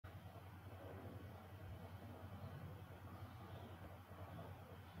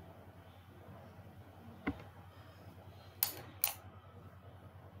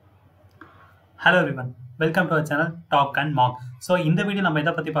Hello everyone, welcome to our channel Talk and Mock. So இந்த video நம்ம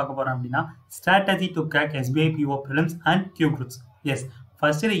எதை பத்தி பார்க்க போறோம் அப்படின்னா strategy to crack SBI PO Prelims and Q groups. Yes,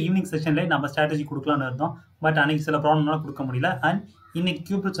 first day evening sessionல நம்ம strategy கொடுக்கலாம்னு இருந்தோம், பட் அன்னைக்கு சில ப்ராப்ளம்னால கொடுக்க முடியல. அண்ட் இன்னைக்கு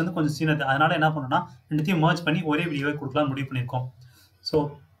Q groups வந்து கொஞ்சம் சின்னது, அதனால என்ன பண்ணோம்னா ரெண்டுத்தையும் merge பண்ணி ஒரே வீடியோவை கொடுக்கலாம் முடிவு பண்ணியிருக்கோம். ஸோ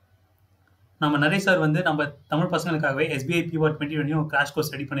நம்ம நரேஷ் சார் வந்து நம்ம தமிழ் பசங்களுக்காகவே SBI PO 2020 ஒரு கிராஷ் கோர்ஸ்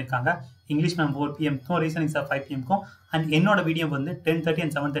ரெடி பண்ணியிருக்காங்க. English ma'am 4 PM-க்கும் reasoning sir 5 PM-க்கும் and என்னோட வீடியோ வந்து 10:30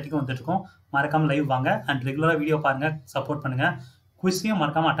 and 7:30 வந்துட்டுருக்கும். மறக்காம லைவ் வாங்க அண்ட் ரெகுலராக வீடியோ பாருங்க, சப்போர்ட் பண்ணுங்க. குவிஸையும்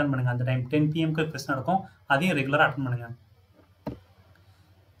மறக்காம அட்டன் பண்ணுங்க. அந்த டைம் 10 PM-க்கு குவிஸ் நடக்கும், அதையும் ரெகுலராக அட்டன் பண்ணுங்க.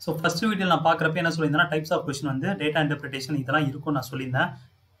 ஸோ ஃபர்ஸ்ட் வீடியோ நான் பார்க்குறப்ப என்ன சொல்லியிருந்தேன்னா டைப்ஸ் ஆஃப் கொஸ்டின் வந்து டேட்டா இன்டர்பிரிட்டேஷன் இதெல்லாம் இருக்கும் நான் சொல்லியிருந்தேன்.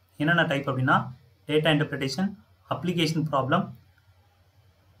 என்னென்ன டைப் அப்படின்னா data interpretation, application problem,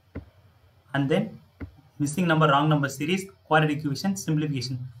 and then missing number, wrong number series, quadratic equation,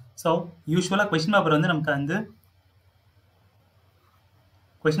 simplification. So usually question paper வந்து நமக்கு வந்து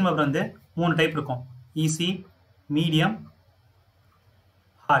question paper வந்து மூணு டைப் இருக்கும், ஈஸி, மீடியம்,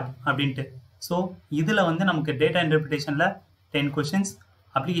 ஹார்ட் அப்படின்ட்டு. ஸோ இதில் வந்து நமக்கு data இன்டர்பிரிட்டேஷனில் 10 questions,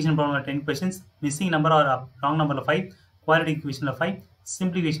 application ப்ராப்ளமில் 10 questions, missing number R wrong நம்பரில் 5, குவாட்ரேட்டிக் ஈக்குவேஷனில் 5,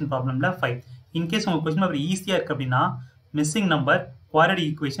 சிம்பிளிஃபிகேஷன் ப்ராப்ளமில் 5. இன்கேஸ் உங்கள் கொஸ்டின் பேப்பர் ஈஸியாக இருக்குது அப்படின்னா missing number, quadratic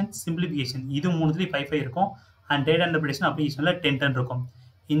equation, simplification இது மூணுத்துலேயும் 5 இருக்கும். அண்ட் டேட்டா இன்டர்பிரிட்டேஷன் அப்ளிகேஷனில் 10 இருக்கும்.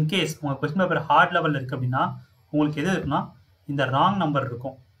 இன்கேஸ் உங்கள் கொஸ்டின் பேப்பர் ஹார்ட் லெவலில் இருக்குது அப்படின்னா உங்களுக்கு எது இருக்குன்னா இந்த ராங் நம்பர்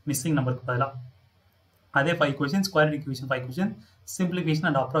இருக்கும் மிஸ்ஸிங் நம்பருக்கு பதிலாக. அதே 5 questions, quadratic equation 5 questions, simplification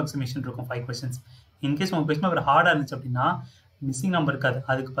and approximation இருக்கும் 5 questions. இன்கேஸ் உங்கள் கொஸ்டின் பேப்பர் ஹார்டாக இருந்துச்சு அப்படின்னா மிஸ்ஸிங் நம்பர் இருக்காது,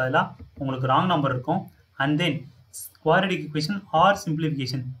 அதுக்கு பதிலாக உங்களுக்கு ராங் நம்பர் இருக்கும். And then quadratic equation R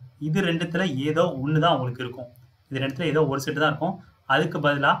simplification இது ரெண்டுத்தில் ஏதோ ஒன்று தான் உங்களுக்கு இருக்கும். இது ரெண்டுத்தில் ஏதோ ஒரு செட்டு தான் இருக்கும். அதுக்கு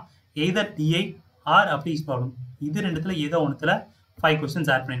பதிலாக either DI R application problem இது ரெண்டுத்தில் ஏதோ ஒன்றுத்தில் 5 questions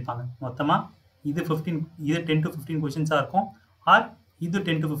ஆட் பண்ணியிருப்பாங்க. மொத்தமாக இது 10 to 15 questions இருக்கும், ஆர் இது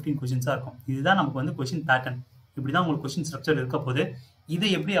 10 to 15 questions இருக்கும். இதுதான் நமக்கு வந்து கொஸ்டின் பேட்டர்ன். இப்படி தான் உங்களுக்கு கொஸ்டின் ஸ்ட்ரக்சர் இருக்க போது. இதை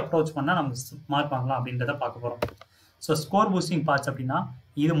எப்படி அப்ரோச் பண்ணால் நமக்கு மார்க் வாங்கலாம் அப்படின்றத பார்க்க போகிறோம். ஸோ ஸ்கோர் பூஸ்டிங் பார்ட்ஸ் அப்படின்னா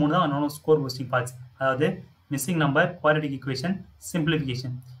இது மூணு தான் என்னோட ஸ்கோர் பூஸ்டிங் பார்ட்ஸ், அதாவது missing number, quadratic equation,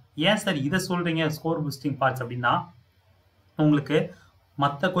 simplification. ஏன் சார் இதை சொல்கிறீங்க ஸ்கோர் பூஸ்டிங் பார்ட்ஸ் அப்படின்னா உங்களுக்கு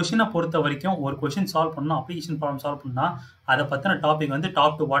மற்ற கொஷினை பொறுத்த வரைக்கும் ஒரு கொஷின் சால்வ் பண்ணணும், அப்ளிகேஷன் ப்ராப்ளம் சால்வ் பண்ணால் அதை பற்றின டாபிக் வந்து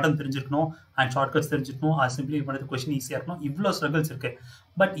டாப் டு பாட்டம் தெரிஞ்சிருக்கணும், அண்ட் ஷார்ட்கட்ஸ் தெரிஞ்சிருக்கணும், அது சிம்பிளிஃபை பண்ணுறது கொஷின் ஈஸியாக இருக்கணும். இவ்வளோ ஸ்ட்ரகிள்ஸ் இருக்குது.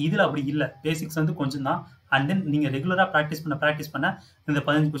 பட் இதில் அப்படி இல்லை, பேசிக்ஸ் வந்து கொஞ்சம் தான். அண்ட் தென் நீங்கள் ரெகுலராக ப்ராக்டிஸ் பண்ண இந்த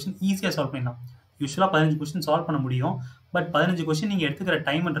 15 கொஷின் ஈஸியாக சால்வ் பண்ணலாம். யூஸ்வலாக 15 கொஷின் சால்வ் பண்ண முடியும். பட் 15 கொஷின் நீங்கள் எடுத்துக்கிற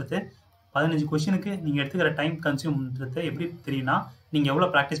டைம்ன்றது 15 கொஷினுக்கு நீங்கள் எடுத்துக்கிற டைம் கன்சியூம்ன்றது எப்படி தெரியும்னா நீங்கள் எவ்வளோ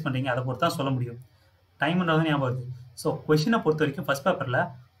ப்ராக்டிஸ் பண்ணுறீங்க அதை பொறுத்து தான் சொல்ல முடியும். டைம்ன்றது ஞாபகம் வருது. ஸோ கொஷினை பொறுத்த வரைக்கும் ஃபஸ்ட் பேப்பரில்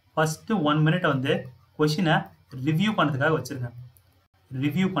ஃபஸ்ட்டு 1 minute வந்து கொஷினை ரிவ்யூ பண்ணுறதுக்காக வச்சுருங்க.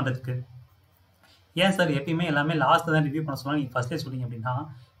 ரிவ்யூ பண்ணுறதுக்கு ஏன் சார் எப்பயுமே எல்லாமே லாஸ்ட்டில் தான் ரிவ்யூ பண்ண சொல்லலாம் நீங்கள் ஃபஸ்ட்டே சொல்லிங்க அப்படின்னா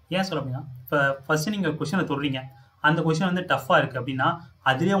ஏன் சொல்ல அப்படின்னா இப்போ ஃபஸ்ட்டு நீங்கள் கொஷினை தொடுறீங்க, அந்த கொஷின் வந்து டஃப்பாக இருக்குது அப்படின்னா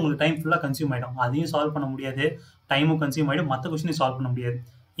அதுலேயே உங்களுக்கு டைம் ஃபுல்லாக கன்சியூம் ஆகிடும். அதையும் சால்வ் பண்ண முடியாது, டைமும் கன்சியூம் ஆகிடும், மற்ற கொஷினையும் சால்வ் பண்ண முடியாது.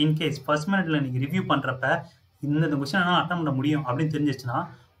 இன்கேஸ் ஃபர்ஸ்ட் மினிட்ல நீங்கள் ரிவ்யூ பண்ணுறப்ப இந்த கொஷினை நான் அட்டன் பண்ண முடியும் அப்படின்னு தெரிஞ்சிச்சுன்னா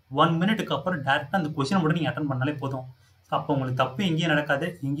 1 minute அப்புறம் டேரெக்டாக அந்த கொஷினை மட்டும் நீங்கள் அட்டன் பண்ணாலே போதும். ஸோ அப்போ உங்களுக்கு தப்பு எங்கேயும் நடக்காது,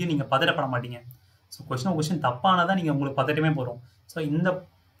 எங்கேயும் நீங்கள் பதட்டப்பட மாட்டீங்க. ஸோ கொஷின் தப்பானதான் நீங்கள் உங்களுக்கு பதட்டமே போகிறோம். ஸோ இந்த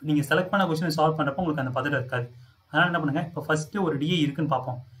நீங்கள் செலக்ட் பண்ண கொஷினை சால்வ் பண்ணுறப்போ உங்களுக்கு அந்த பதட்டம் இருக்காது. அதனால் என்ன பண்ணுங்கள், இப்போ ஃபஸ்ட்டு ஒரு டிஐ இருக்குன்னு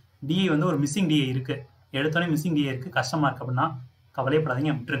பார்ப்போம். டிஐ வந்து ஒரு மிஸ்ஸிங் டிஐ இருக்குது, எடுத்தோடனே மிஸ்ஸிங் டிஐ இருக்குது, கஷ்டமாக இருக்குது அப்படின்னா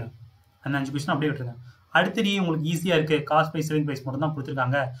கவலையப்படாதீங்க, விட்டுருங்க. அந்த 5 கொஷின் அப்படியே விட்டுருங்க. அடுத்த டிஐ உங்களுக்கு ஈஸியாக இருக்குது, காஸ்ட் ப்ரைஸ் செல்லிங் ப்ரைஸ் மட்டும் தான்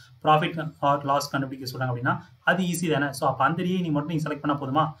கொடுத்துருக்காங்க, ப்ராஃபிட் ஆர் லாஸ் கண்டுபிடிக்க சொல்கிறாங்க அப்படின்னா அது ஈஸி தானே. ஸோ அப்போ அந்த டிஐ நீ மட்டும் நீங்கள் செலக்ட் பண்ணால்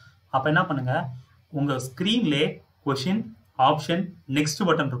போதுமா? அப்போ என்ன பண்ணுங்கள், உங்கள் ஸ்க்ரீன்லே கொஷின், ஆப்ஷன், நெக்ஸ்ட்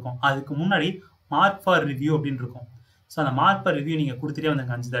பட்டன் இருக்கும், அதுக்கு முன்னாடி மார்க் ஃபார் ரிவ்யூ அப்படின்னு இருக்கும். ஸோ அந்த மார்க் ஃபார் ரிவ்யூ நீங்கள் கொடுத்துட்டே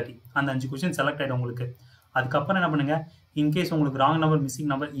வந்துங்க 5 தாட்டி, அந்த 5 கொஷின் செலக்ட் ஆகிடும் உங்களுக்கு. அதுக்கப்புறம் என்ன பண்ணுங்கள், இன்கேஸ் உங்களுக்கு ராங் நம்பர்,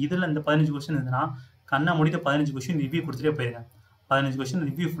 மிஸ்ஸிங் நம்பர் இதில் இந்த 15 கொஷின் இருந்ததுன்னா கண்ணை முடித்து 15 கொஷின் ரிவ்யூ கொடுத்துட்டே போயிருங்க. 15 கொஷின்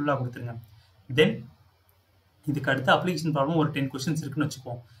ரிவ்யூ ஃபுல்லாக கொடுத்துருங்க. தென் இதுக்கு அடுத்து அப்ளிகேஷன் ப்ராப்ளம் ஒரு 10 கொஷின்ஸ் இருக்குன்னு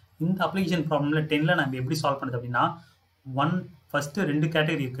வச்சுப்போம். இந்த அப்ளிகேஷன் ப்ராப்ளமில் 10ல் நம்ம எப்படி சால்வ் பண்ணுறது அப்படின்னா ஃபஸ்ட்டு 2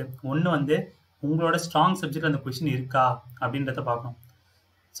 கேட்டகரி இருக்குது. ஒன்று வந்து உங்களோட ஸ்ட்ராங் சப்ஜெக்ட் அந்த கொஷின் இருக்கா அப்படின்றத பார்க்கணும்.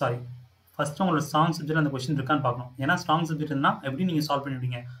 ஃபஸ்ட்டு உங்களோட ஸ்ட்ராங் சப்ஜெக்ட் அந்த கொஷின் இருக்கான்னு பார்க்கணும். ஏன்னா ஸ்ட்ராங் சப்ஜெக்ட் இருந்தால் எப்படி நீங்கள் சால்வ்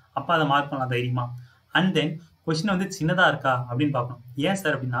பண்ணிவிடுவீங்க, அப்போ அதை மார்க் பண்ணலாம் தைரியமாக. அண்ட் தென் கொஷின் வந்து சின்னதாக இருக்கா அப்படின்னு பார்க்கணும். ஏன்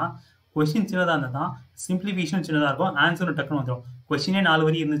சார் அப்படின்னா கொஷின் சின்னதாக இருந்தால் தான் சிம்பிளிஃபிகேஷன் சின்னதாக இருக்கும், ஆன்சரும் டக்குன்னு வந்துடும். கொஷினே 4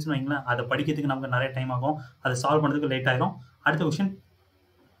 வரி இருந்துச்சுன்னு வைங்களேன், அதை படிக்கிறதுக்கு நமக்கு நிறைய டைம் ஆகும், அதை சால்வ் பண்ணுறதுக்கு லேட் ஆகிடும், அடுத்த கொஷின்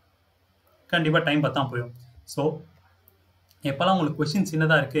கண்டிப்பாக டைம் பத்தாம போயிடும். ஸோ எப்போல்லாம் உங்களுக்கு கொஷின்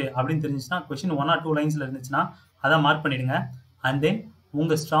சின்னதாக இருக்குது அப்படின்னு தெரிஞ்சிச்சுன்னா கொஷின் 1 or 2 லைன்ஸில் இருந்துச்சுன்னா அதை மார்க் பண்ணிவிடுங்க. அண்ட் தென்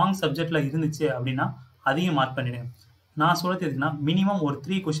உங்கள் ஸ்ட்ராங் சப்ஜெக்டில் இருந்துச்சு அப்படின்னா அதையும் மார்க் பண்ணிவிடுங்க. நான் சொல்கிறது எதுக்குன்னா மினிமம் ஒரு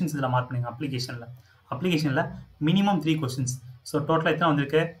 3 கொஷின்ஸ் இதில் மார்க் பண்ணுங்க. அப்ளிகேஷனில் மினிமம் 3 கொஷின்ஸ். ஸோ டோட்டலாக எத்தனை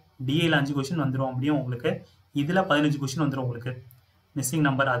வந்திருக்கு, டிஏல 5 கொஸ்டின் வந்துடும் அப்படியும் உங்களுக்கு. இதில் 15 கொஸ்டின் வந்துடும் உங்களுக்கு. மிஸ்ஸிங்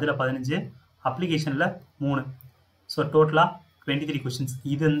நம்பர் அதில் 15, அப்ளிகேஷனில் 3. ஸோ டோட்டலாக 23 கொஸ்டின்ஸ்.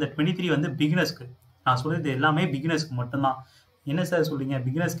 இது இந்த 23 வந்து பிகினர்ஸ்க்கு. நான் சொல்கிறது எல்லாமே பிகினர்ஸ்க்கு மட்டும்தான். என்ன சார் சொல்கிறீங்க,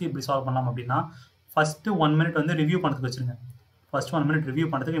 பிகினர்ஸ்க்கு இப்படி சால்வ் பண்ணலாம் அப்படின்னா, ஃபஸ்ட்டு 1 மினிட் வந்து ரிவ்யூ பண்ணுறதுக்கு வச்சுருங்க. ஃபஸ்ட் 1 மினிட் ரிவ்யூ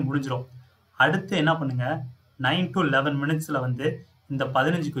பண்ணுறதுக்கு முடிஞ்சிடும். அடுத்து என்ன பண்ணுங்கள், 9 to 11 மினிட்ஸில் வந்து இந்த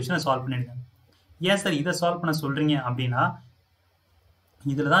 15 கொஸ்டினை சால்வ் பண்ணிடுங்க. ஏன் சார் இதை சால்வ் பண்ண சொல்கிறீங்க அப்படின்னா,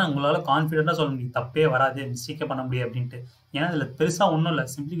 இதில் தான் உங்களால் கான்ஃபிடென்ட்டாக சொல்ல முடியும், தப்பே வராது, மிஸ்டேக்கே பண்ண முடியாது அப்படின்ட்டு. ஏன்னா இதில் பெருசாக ஒன்றும் இல்லை,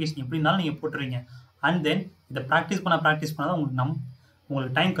 சிம்பிளிஃபிகேஷன் எப்படி இருந்தாலும் நீங்கள் போட்டுருவீங்க. அண்ட் தென் இதை ப்ராக்டிஸ் பண்ண தான்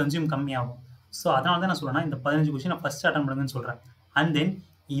உங்களுக்கு டைம் கன்சியூம் கம்மியாகும். ஸோ அதனால தான் நான் சொல்கிறேன்னா, இந்த 15 கொஸ்டினை ஃபஸ்ட்டு அட்டன் பண்ணுங்கன்னு சொல்கிறேன். அண்ட் தென்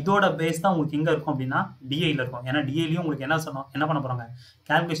இதோட பேஸ் தான் உங்களுக்கு எங்கே இருக்கும் அப்படின்னா டிஐயில் இருக்கும். ஏன்னா டிஐலையும் உங்களுக்கு என்ன பண்ண போகிறாங்க,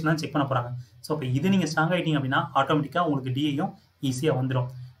 கால்குலேஷன் தான் செக் பண்ண போகிறாங்க. ஸோ இப்போ இது நீங்கள் ஸ்ட்ராங் ஆகிட்டீங்க அப்படின்னா ஆட்டோமேட்டிக்காக உங்களுக்கு டிஐயும் ஈஸியாக வந்துடும்.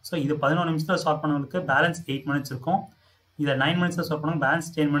 ஸோ இது 11 நிமிஷத்தில் சால்வ் பண்ணவங்களுக்கு பேலன்ஸ் 8 மினிட்ஸ் இருக்கும். இதை 9 மினிட்ஸில் சால்வ் பண்ணுங்க, பேலன்ஸ்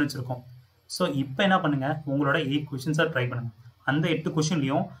 10 மினிட்ஸ் இருக்கும். ஸோ இப்போ என்ன பண்ணுங்கள், உங்களோட 8 கொஸ்டின்ஸாக ட்ரை பண்ணுங்கள். அந்த 8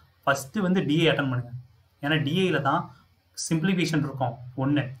 கொஸ்டின்லையும் ஃபஸ்ட்டு வந்து டிஐ அட்டன் பண்ணுங்கள். ஏன்னா டிஐயில் தான் சிம்பிளிஃபிகேஷன் இருக்கும்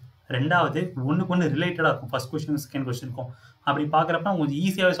ஒன்று. ரெண்டாவது ஒன்றுக்கு ஒன்று ரிலேட்டடாக இருக்கும் ஃபஸ்ட் கொஸ்டின் செகண்ட் கொஸ்டினுக்கும். அப்படி பார்க்குறப்ப கொஞ்சம்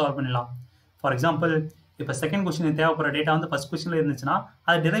ஈஸியாகவே சால்வ் பண்ணிடலாம். ஃபார் எக்ஸாம்பிள் இப்போ செகண்ட் கொஸ்டின் தேவைப்படுற டேட்டா வந்து ஃபஸ்ட் கொஸ்டினில் இருந்துச்சுன்னா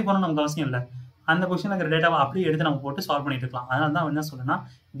அதை டிரைவ் பண்ணணும் நமக்கு அவசியம் இல்லை. அந்த கொஸ்டினில் இருக்கிற டேட்டாவை அப்படியே எடுத்து நம்ம போட்டு சால்வ் பண்ணிட்டு இருக்கலாம். அதனால தான் என்ன சொல்கிறேன்னா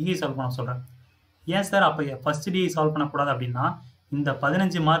டிஐ சால்வ் பண்ண சொல்கிறேன். ஏன் சார் அப்போ ஃபஸ்ட் டிஐ சால்வ் பண்ணக்கூடாது அப்படின்னா, இந்த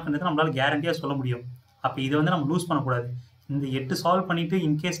 15 மார்க்ன்றது நம்மளால் கேரண்டியாக சொல்ல முடியும். அப்போ இதை வந்து நம்ம லூஸ் பண்ணக்கூடாது. இந்த 8 சால்வ் பண்ணிவிட்டு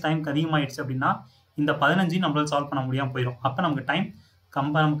இன்கேஸ் டைம் அதிகமாகிடுச்சு அப்படின்னா இந்த 15 நம்மளால் சால்வ் பண்ண முடியாமல் போயிடும். அப்போ நமக்கு டைம்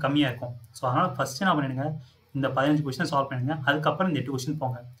கம்மியாக இருக்கும். ஸோ அதனால் ஃபஸ்ட்டு என்ன பண்ணிடுங்க, இந்த 15 கொஸ்டின் சால்வ் பண்ணிடுங்க. அதுக்கப்புறம் இந்த 8 கொஸ்டின்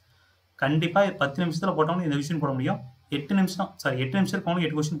போங்க. கண்டிப்பாக 10 நிமிஷத்தில் போட்டவங்க இந்த கொஸ்டின் போட முடியும். 8 நிமிஷம் இருக்கவங்களுக்கு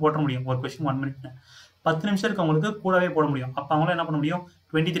 8 கொஸ்டின் போட முடியும். ஒரு கொஸ்டின் 1 மினிட். 10 நிமிஷம் இருக்கவங்களுக்கு கூடவே போட முடியும். அப்போ அவங்களாம் என்ன பண்ண முடியும்,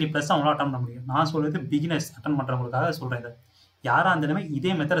 23+ அவங்களாம் அட்டன் பண்ண முடியும். நான் சொல்கிறது பிகினர்ஸ் அட்டன் பண்ணுறவங்களுக்காக சொல்கிறேன். இதை யாராக இருந்தாலுமே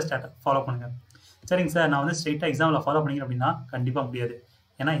இதே மெத்தடை ஃபாலோ பண்ணுங்கள். சரிங்க சார், நான் வந்து ஸ்ட்ரெயிட்டாக எக்ஸாமில் ஃபாலோ பண்ணிக்கிறேன் அப்படின்னா கண்டிப்பாக முடியாது.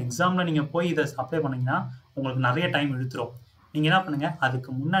 ஏன்னா எக்ஸாமில் நீங்கள் போய் இதை அப்ளை பண்ணிங்கன்னா உங்களுக்கு நிறைய டைம் இழுத்துரும். நீங்கள் என்ன பண்ணுங்கள், அதுக்கு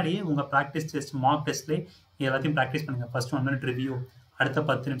முன்னாடியே உங்கள் ப்ராக்டிஸ் டெஸ்ட், மார்க் டெஸ்ட்லேயே எல்லாத்தையும் ப்ராக்டிஸ் பண்ணுங்கள். ஃபஸ்ட் 1 மினிட் ரிவ்யூ, அடுத்த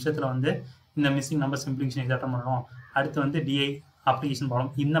 10 நிமிஷத்தில் வந்து இந்த மிஸ்ஸிங் நம்பர் சிம்பிளிஃபிகேஷன் இது அட்டன் பண்ணணும், அடுத்து வந்து டிஐ அப்ளிகேஷன்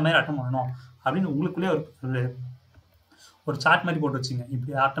ப்ராப்ளம் இந்த மாதிரி அட்டன் பண்ணணும் அப்படின்னு உங்களுக்குள்ளே ஒரு சார்ட் மாதிரி போட்டு வச்சுங்க.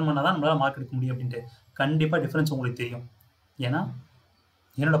 இப்படி அட்டன் பண்ணால் தான் நம்மளால் மார்க் எடுக்க முடியும் அப்படின்ட்டு. கண்டிப்பாக டிஃப்ரென்ஸ் உங்களுக்கு தெரியும். ஏன்னா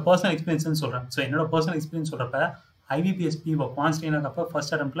என்னோட பர்சனல் எக்ஸ்பீரியன்ஸ்னு சொல்கிறேன். ஸோ என்னோட பர்சனல் எக்ஸ்பீரியன்ஸ் சொல்கிறப்ப IBPS PO கான்ஸ்டன்ட் அப்போ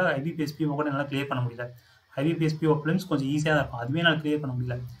ஃபர்ஸ்ட் அட்டெம்ப்ட்டில் IBPS PO கூட என்னால் கிளியர் பண்ண முடியல. IBPS PO Prelims கொஞ்சம் ஈஸியாக தான் இருக்கும், அதுவே என்னால் கிளியர் பண்ண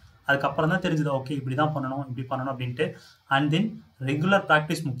முடியல. அதுக்கப்புறம் தான் தெரிஞ்சது ஓகே இப்படி தான் பண்ணணும், இப்படி பண்ணணும் அப்படின்ட்டு. அண்ட் தென் ரெகுலர்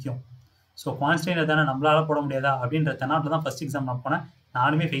ப்ராக்டிஸ் முக்கியம். ஸோ கான்ஸ்டன்ட் தானே நம்மளால் போட முடியாதா அப்படின்ற தென்னாட்டில் தான் ஃபஸ்ட் எக்ஸாம் நான் போனேன்.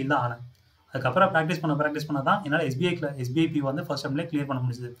 நானுமே ஃபெயில் தான் ஆனேன். அதுக்கப்புறம் ப்ராக்டிஸ் பண்ண தான் என்னால் SBI PO வந்து ஃபர்ஸ்ட் அட்டெம்ப்ட்லேயே கிளியர் பண்ண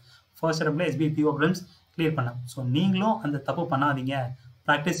முடிஞ்சது. First அட்டெம்ப்ட்லேயே SBI PO Prelims clear பண்ணேன். ஸோ நீங்களும் அந்த தப்பு பண்ணாதீங்க,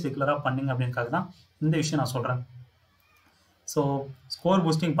 ப்ராக்டிஸ் ரெகுலராக பண்ணுங்க அப்படின்றதுக்காக தான் இந்த விஷயம் நான் சொல்கிறேன். ஸோ ஸ்கோர்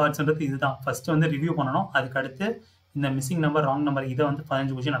பூஸ்டிங் பார்ட்ஸ்ன்றது இதுதான். ஃபஸ்ட்டு வந்து ரிவ்யூ பண்ணணும், அதுக்கடுத்து இந்த மிஸ்ஸிங் நம்பர், ராங் நம்பர் இதை வந்து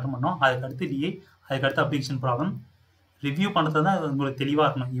 15 கொஸ்டின் அட்டன் பண்ணணும், அதுக்கடுத்து டிஏ, அதுக்கடுத்து அப்ளிகேஷன் ப்ராப்ளம். ரிவ்யூ பண்ணுறது தான் உங்களுக்கு தெளிவாக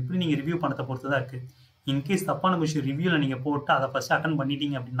இருக்கணும். எப்படி நீங்கள் ரிவ்யூ பண்ணுறதை பொறுத்து தான் இருக்குது. இன்கேஸ் தப்பான கொஸ்டின் ரிவ்யூவில் நீங்கள் போட்டு அதை ஃபஸ்ட்டு அட்டன்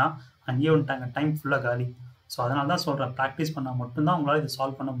பண்ணிட்டீங்க அப்படின்னா அங்கேயே வந்துட்டாங்க, டைம் ஃபுல்லாக காலி. ஸோ அதனால தான் சொல்கிறேன், ப்ராக்டிஸ் பண்ணால் மட்டும்தான் உங்களால் இதை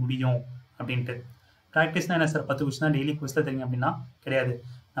சால்வ் பண்ண முடியும் அப்படின்ட்டு. ப்ராக்டிஸ்னால் என்ன சார் 10 கொஸ்டின் தான் டெய்லி கொஸ்டின் தெரியும் அப்படின்னா கிடையாது.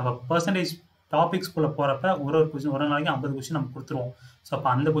 நம்ம பர்சன்டேஜ் டாபிக்ஸ்குள்ளே போகிறப்ப ஒரு கொஸ்டின் ஒரு நாளைக்கு 50 கொஸ்டின் நம்ம கொடுத்துருவோம். ஸோ அப்போ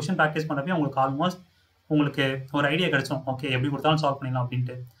அந்த கொஸ்டின் ப்ராக்டிஸ் பண்ணுறப்ப உங்களுக்கு ஆல்மோஸ்ட் உங்களுக்கு ஒரு ஐடியா கிடச்சோம், ஓகே எப்படி கொடுத்தாலும் சால்வ் பண்ணிடலாம்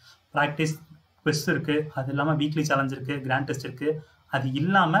அப்படின்ட்டு. ப்ராக்டிஸ் குவிஸ் இருக்குது, அது இல்லாமல் வீக்லி சேலஞ்ச் இருக்குது, கிராண்ட் டெஸ்ட் இருக்குது. அது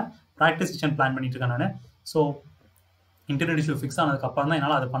இல்லாமல் ப்ராக்டிஸ் செஷன் பிளான் பண்ணிட்டு இருக்கேன் நான். ஸோ இன்டர்நெட் இஷ்யூ ஃபிக்ஸ் ஆனதுக்கப்புறம் தான்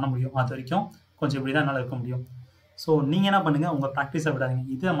என்னால் அதை பண்ண முடியும். அது வரைக்கும் கொஞ்சம் இப்படி தான் என்னால் இருக்க முடியும். ஸோ நீங்கள் என்ன பண்ணுங்கள், உங்கள் ப்ராக்டிஸை விடாதீங்க,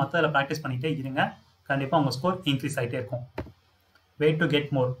 இதை மற்றதில் ப்ராக்டிஸ் பண்ணிகிட்டே இருங்க. கண்டிப்பாக உங்கள் ஸ்கோர் இன்க்ரீஸ் ஆகிட்டே இருக்கும். Wait to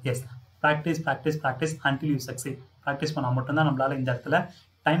get more. S, practice until you succeed. Practice பண்ணால் மட்டும்தான் நம்மளால் இந்த இடத்துல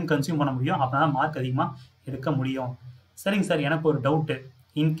டைம் கன்சியூம் பண்ண முடியும். அப்போ தான் மார்க் அதிகமாக எடுக்க முடியும். சரிங்க சார், எனக்கு ஒரு டவுட்டு.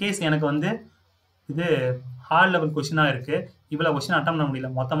 இன்கேஸ் எனக்கு வந்து இது ஹார்ட் லெவல் கொஸ்டினாக இருக்குது, இவ்வளோ கொஸ்டின் அட்டன் பண்ண முடியல,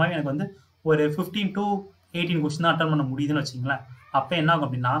 மொத்தமாகவே எனக்கு வந்து ஒரு 15 to 18 கொஸ்டின் தான் அட்டன் பண்ண முடியுதுன்னு வச்சிங்களேன். அப்போ என்ன ஆகும்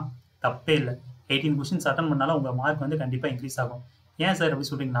அப்படின்னா தப்பே இல்லை, 18 கொஸ்டின்ஸ் அட்டன் பண்ணாலும் உங்கள் மார்க் வந்து கண்டிப்பாக இன்க்ரீஸ் ஆகும். ஏன் சார் அப்படி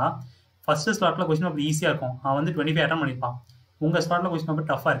சொல்கிறீங்கன்னா, ஃபஸ்ட்டு ஸ்லாட்டில் கொஸ்டின் அப்படி ஈஸியாக இருக்கும், அவன் வந்து 25 அட்டன் பண்ணியிருப்பான். உங்கள் ஸ்லாட்டில் கொஸ்டின் அப்போ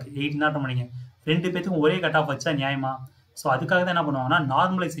டஃபாக இருக்குது, 18 அட்டன் பண்ணிங்க. 2 பேத்துக்கும் ஒரே கட் ஆஃப் வச்சா நியாயமா? ஸோ அதுக்காக தான் என்ன பண்ணுவாங்கன்னா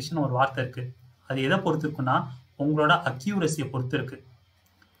நார்மலைசேஷன் ஒரு வார்த்தை இருக்குது. அது எதை பொறுத்து இருக்குன்னா உங்களோட அக்யூரஸியை பொறுத்து இருக்குது.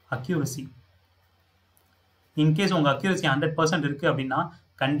 அக்யூரஸி, இன்கேஸ் உங்கள் அக்யூரஸி 100% இருக்குது அப்படின்னா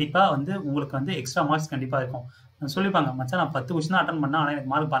கண்டிப்பாக வந்து உங்களுக்கு வந்து எக்ஸ்ட்ரா மார்க்ஸ் கண்டிப்பாக இருக்கும். சொல்லிப்பாங்க, மச்சான் நான் 10 கொஸ்டின் தான் அட்டன் பண்ணேன், ஆனால்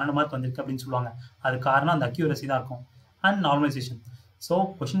எனக்கு மார்க் 12 மார்க் வந்திருக்கு அப்படின்னு சொல்லுவாங்க. அது காரணம் அந்த அக்யூரஸி தான் இருக்கும். And normalisation. So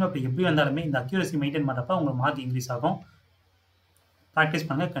question paper எப்படி வந்தாலுமே இந்த அக்யூரஸி மெயின்டைன் பண்ணுறப்ப உங்களுக்கு மார்க் இன்க்ரீஸ் ஆகும். ப்ராக்டிஸ்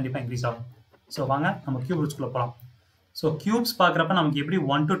பண்ணுங்கள், கண்டிப்பாக இன்க்ரீஸ் ஆகும். ஸோ வாங்க நம்ம கியூப் ரூட்ஸ்குள்ளே போகலாம். ஸோ கியூப்ஸ் பார்க்குறப்ப நமக்கு எப்படி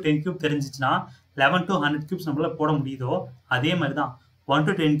 1 to 10 கியூப் தெரிஞ்சிச்சுன்னா 11 to 100 கியூப்ஸ் நம்மளால் போட முடியுதோ அதே மாதிரி தான் 1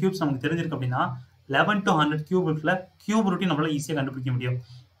 to 10 கியூப்ஸ் நமக்கு தெரிஞ்சிருக்கு அப்படின்னா 11 to 100 கியூபுக்குள்ள கியூப் ரூட்டையும் நம்மளால் ஈஸியாக கண்டுபிடிக்க முடியும்.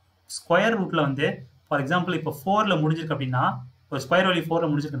 ஸ்கொயர் ரூட்டில் வந்து ஃபார் எக்ஸாம்பிள் இப்போ 4ல் முடிஞ்சிருக்கு அப்படின்னா, ஒரு ஸ்கொயர் வேல்யூ 4ல்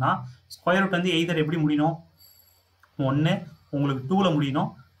முடிஞ்சிருக்குன்னா ஸ்கொயர் ரூட் வந்து எய்தர் எப்படி முடியணும், 1 உங்களுக்கு 2ல் முடியணும்,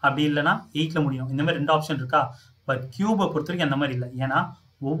 அப்படி இல்லைனா 8ல் முடியும். இந்த மாதிரி 2 ஆப்ஷன் இருக்கா. பட் கியூபை பொறுத்த வரைக்கும் அந்த மாதிரி இல்லை. ஏன்னா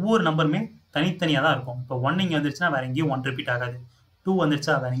ஒவ்வொரு நம்பருமே தனித்தனியாக தான் இருக்கும். இப்போ 1 இங்கே வந்துருச்சுன்னா வேறு எங்கேயும் 1 ரிப்பீட் ஆகாது, 2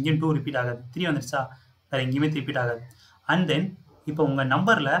 வந்துருச்சா வேறு எங்கேயும் 2 ரிப்பீட் ஆகாது, 3 வந்துருச்சா வேறு எங்கேயுமே ரிப்பீட் ஆகாது. அண்ட் தென் இப்போ உங்கள்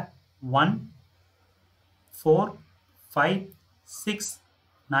நம்பரில் 1, 4, 5, 6,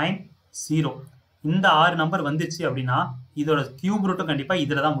 9, 0 இந்த 6 நம்பர் வந்துச்சு அப்படின்னா இதோட கியூப் ரூட்டும் கண்டிப்பாக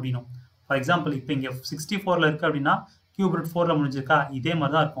இதில் தான் முடியணும். ஃபார் எக்ஸாம்பிள் இப்போ இங்கே 64ல் இருக்குது அப்படின்னா கியூப் ரூட் 4ல் முடிஞ்சிருக்கா, இதே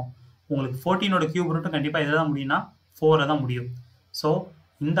மாதிரி தான் இருக்கும். உங்களுக்கு 14ஓட கியூப் ரூட்டும் கண்டிப்பாக இதில் தான் முடியும்னா 4ல் தான் முடியும். ஸோ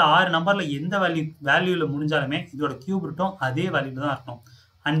இந்த 6 நம்பரில் எந்த வேல்யூவில் முடிஞ்சாலுமே இதோட கியூப் ரூட்டும் அதே வேல்யூவில் தான் இருக்கணும்.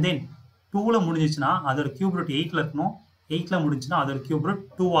 அண்ட் தென் 2ல் முடிஞ்சிச்சுன்னா அதோட கியூப் ரூட் 8ல் இருக்கணும், 8ல் முடிஞ்சுன்னா அதோட கியூப் ரூட்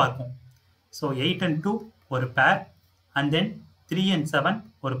 2ஆக இருக்கும். ஸோ 8 and 2 ஒரு பேர், அண்ட் தென் 3 and 7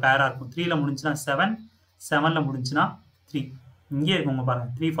 ஒரு பேராக இருக்கும். 3ல் முடிஞ்சுன்னா 7, 7ல் முடிஞ்சுன்னா 3. இங்கே இருக்குங்க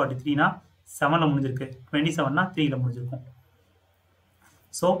பாருங்கள், 343னா 7ல் முடிஞ்சிருக்கு, 27னா 3ல் முடிஞ்சிருக்கும்.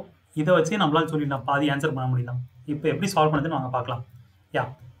 ஸோ இதை வச்சு நம்மளால் சொல்லிடலாம், பாதி ஆன்சர் பண்ண முடியலாம். இப்போ எப்படி சால்வ் பண்ணுறதுன்னு வாங்க பார்க்கலாம்.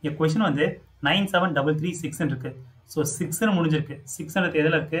 என் கொஷின் வந்து 97336 இருக்குது. ஸோ 6ன்னு முடிஞ்சிருக்கு. 6ன்றது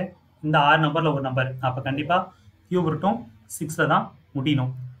எதில் இருக்குது, இந்த 6 நம்பரில் ஒரு நம்பர். அப்போ கண்டிப்பாக கியூப் ரூட்டும் 6ல் தான்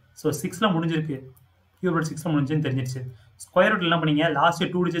முடியணும். ஸோ 6ல் முடிஞ்சிருக்கு, கியூப் ரூட் 6ல் முடிஞ்சுன்னு தெரிஞ்சிருச்சு. ஸ்கொயர் ரூட் என்ன பண்ணீங்க, லாஸ்ட்டு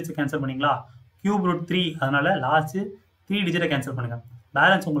 2 டிஜிட்ஸ் கேன்சல் பண்ணிங்களா, கியூப் ரூட் 3, அதனால் லாஸ்ட்டு 3 டிஜிட்டை கேன்சல் பண்ணுங்கள்.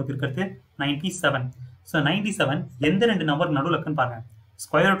 பேலன்ஸ் உங்களுக்கு இருக்கிறது 97. ஸோ 97 எந்த 2 நம்பருக்கு நடுவில் இருக்குன்னு பாருங்கள்.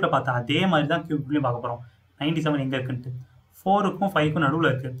 ஸ்கொயர் ரூட்டில் பார்த்தா அதே மாதிரி தான் கியூப் ரூட்லையும் பார்க்க போகிறோம். 97 எங்கே இருக்குன்ட்டு 4க்கும் 5க்கும் நடுவில்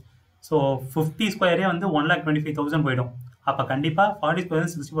இருக்குது. ஸோ 50 ஸ்கொயரே வந்து 1,25,000 போயிடும். அப்போ கண்டிப்பாக 40 ஸ்கொயர்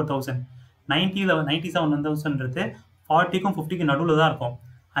 64,000. 97,000ன்றது 40க்கும் 50க்கும் நடுவில் தான் இருக்கும்.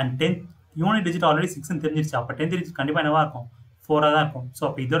 And 10th unit digit already 6ன்னு தெரிஞ்சிருச்சு. அப்போ 10th டிஜிட் கண்டிப்பாக என்னவாக இருக்கும், 4ஆக தான் இருக்கும். ஸோ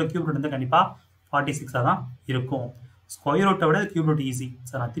அப்போ இதோட கியூப் ரூட் வந்து கண்டிப்பாக 46ஆக தான் இருக்கும். ஸ்கொயர் ரூட்டை விட கியூப் ரூட் ஈஸி.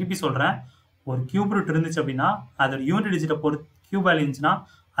 ஸோ நான் திருப்பி சொல்கிறேன், ஒரு கியூப் ரூட் இருந்துச்சு அப்படின்னா அதோட யூனிட் டிஜிட்டை பொறுத்து, கியூப் வேல்யூ இருந்துச்சுன்னா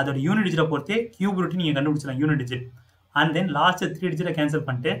அதோட யூனிட் டிஜிட்டை பொறுத்தே கியூப் ரூட்டு நீங்கள் கண்டுபிடிச்சலாம், unit digit. And then last 3 டிஜிட்டை cancel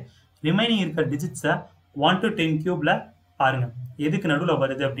பண்ணிட்டு ரிமைனிங் இருக்கிற டிஜிட்ஸை 1 to 10 கியூப்ல பாருங்கள் எதுக்கு நடுவில்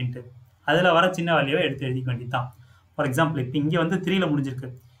வருது அப்படின்ட்டு. அதில் வர சின்ன வேல்யூவை எடுத்து எழுதிக்க வேண்டியது தான். ஃபார் எக்ஸாம்பிள் இப்போ இங்கே வந்து 3ல் முடிஞ்சிருக்கு.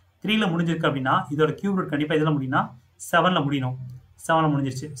 3ல் முடிஞ்சிருக்கு அப்படின்னா இதோட கியூப் ரூட் கண்டிப்பாக இதில் முடியும்னா 7ல் முடியணும். 7ல்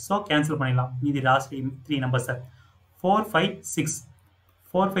முடிஞ்சிருச்சு. ஸோ கேன்சல் பண்ணிடலாம் மீதி லாஸ்ட் 3 நம்பர்ஸை. 4, 5, 6.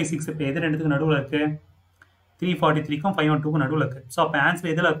 4, 5, 6 இப்போ எது ரெண்டுத்துக்கு நடுவில் இருக்குது, 343க்கும் 512க்கும் நடுவில் இருக்குது. ஸோ அப்போ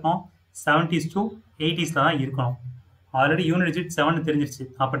ஆன்சர் எதில் இருக்கணும், 70s to 80s தான் இருக்கணும். ஆல்ரெடி யூனிட் டிஜிட் 7 தெரிஞ்சிருச்சு.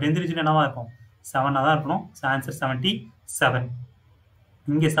 அப்போ 10th டிஜிட் என்னவா இருக்கும், 7ஆக தான் இருக்கணும். So answer 77.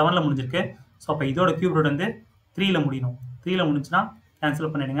 இங்கே 7ல் முடிஞ்சிருக்கு. ஸோ அப்போ இதோட கியூப் ரூட் வந்து 3ல் முடியணும். 3ல் முடிஞ்சுன்னா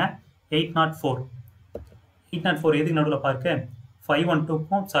கேன்சல் பண்ணிடுங்க. 804. 804 எதுக்கு நடுவில் பார்க்கு,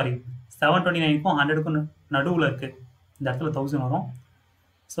 512க்கும் 729க்கும் 100க்கும் நடுவில் இருக்குது. இந்த இடத்துல 1000 வரும்.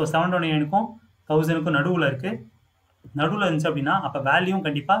 ஸோ 729க்கும் 1000க்கும் நடுவில் இருக்குது. நடுவில் இருந்துச்சு அப்படின்னா அப்போ வேல்யூவும்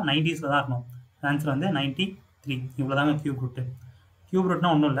கண்டிப்பாக 90s தான் இருக்கணும். ஆன்சர் வந்து 93. இவ்வளோ தாங்க கியூப் ரூட்டு. கியூப் ரூட்னா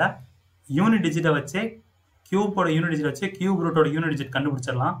ஒன்றும் இல்லை, யூனிட் டிஜிட்டை வச்சு கியூபோட யூனிட் டிஜிட் வச்சு கியூப் ரூட்டோட யூனிட் டிஜிட்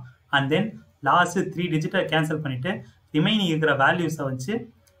கண்டுபிடிச்சிடலாம். அண்ட் தென் லாஸ்ட்டு 3 டிஜிட்டை கேன்சல் பண்ணிவிட்டு ரிமைனிங் இருக்கிற வேல்யூஸை வச்சு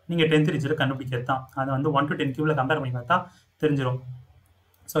நீங்கள் 10th டிஜிட்டை கண்டுபிடிக்கிறது தான். அதை வந்து 1 to 10 கியூபில் கம்பேர் பண்ணி பார்த்தா தெரிஞ்சிடும்.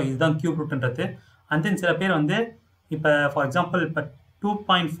 ஸோ இதுதான் கியூப் ரூட்ன்றது. அண்ட் தென் சில பேர் வந்து இப்போ ஃபார் எக்ஸாம்பிள் இப்போ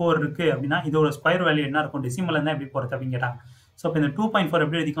 2.4 இருக்குது அப்படின்னா இதோட ஸ்கொயர் வேல்யூ என்ன இருக்கும், டெசிமல் இருந்தால் எப்படி போகிறது அப்படின்னு கேட்டாங்க. ஸோ இப்போ இந்த 2.4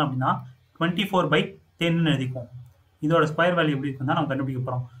 எப்படி எழுதிக்கலாம் அப்படின்னா 24/10 எழுதிக்கும். இதோட ஸ்கொயர் வேல்யூ எப்படி இருக்குன்னு தான் நம்ம கண்டுபிடிக்க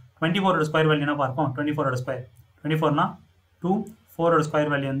போகிறோம். 24ஓட ஸ்கொயர் வேல்யூ என்ன பார்ப்போம், 24ஓட ஸ்கொயர் 24னா 2, 4ஓட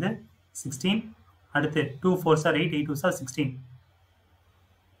ஸ்கொயர் வேல்யூ வந்து 16. அடுத்து 2 4s are 8, 8 2s are 16.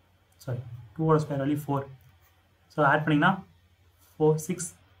 Sorry 2ஓட square value 4. So add பண்ணிங்கன்னா 4, 6,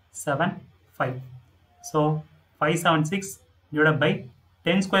 7, 5. ஸோ 576 டிவைட் பை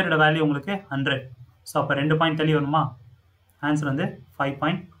 10 ஸ்கொயரோட வேல்யூ உங்களுக்கு 100. ஸோ அப்போ 2 பாயிண்ட் தள்ளி வருமா, ஆன்சர் வந்து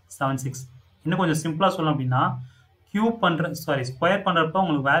 5.76. இன்னும் கொஞ்சம் சிம்பிளாக சொல்லணும் அப்படின்னா ஸ்கொயர் பண்ணுறப்ப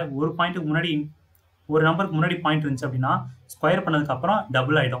உங்களுக்கு ஒரு பாயிண்ட்டுக்கு முன்னாடி ஒரு நம்பருக்கு முன்னாடி பாயிண்ட் இருந்துச்சு அப்படின்னா ஸ்கொயர் பண்ணதுக்கு அப்புறம்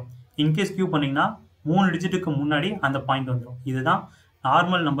டபுள் ஆகிடும். இன்கேஸ் கியூப் பண்ணிங்கன்னா 3 டிஜிட்டுக்கு முன்னாடி அந்த பாயிண்ட் வந்துடும். இதுதான்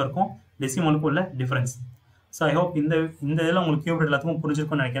நார்மல் நம்பருக்கும் டெசிமலுக்கும் உள்ள டிஃப்ரென்ஸ். ஸோ ஐ ஹோப் இந்த இதில் உங்களுக்கு கியூப் எல்லாத்துக்கும்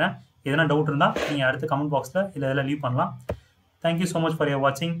புரிஞ்சிருக்கும்னு நினைக்கிறேன். எதனா டவுட் இருந்தால் நீங்கள் அடுத்த கமெண்ட் பாக்ஸில் இல்லை இதெல்லாம் லீவ் பண்ணலாம். Thank you so much for your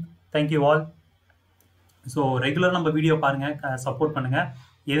வாட்சிங். Thank you all. ஸோ ரெகுலராக நம்ம வீடியோ பாருங்கள், சப்போர்ட் பண்ணுங்கள்.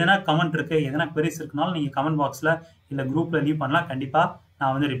 எதனா கமெண்ட் இருக்குது, எதனா queries இருக்குனாலும் நீங்கள் கமெண்ட் பாக்ஸில் இல்லை குரூப்பில் லீவ் பண்ணலாம். கண்டிப்பாக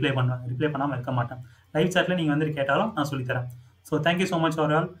நான் வந்து ரிப்ளை பண்ணுவேன். ரிப்ளை பண்ணாமல் இருக்க மாட்டேன். லைவ் சாட்டில் நீங்கள் வந்து கேட்டாலும் நான் சொல்லித்தரேன். So thank you so much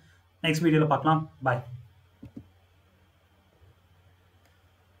for all. Next வீடியோவில் பார்க்கலாம். பாய்.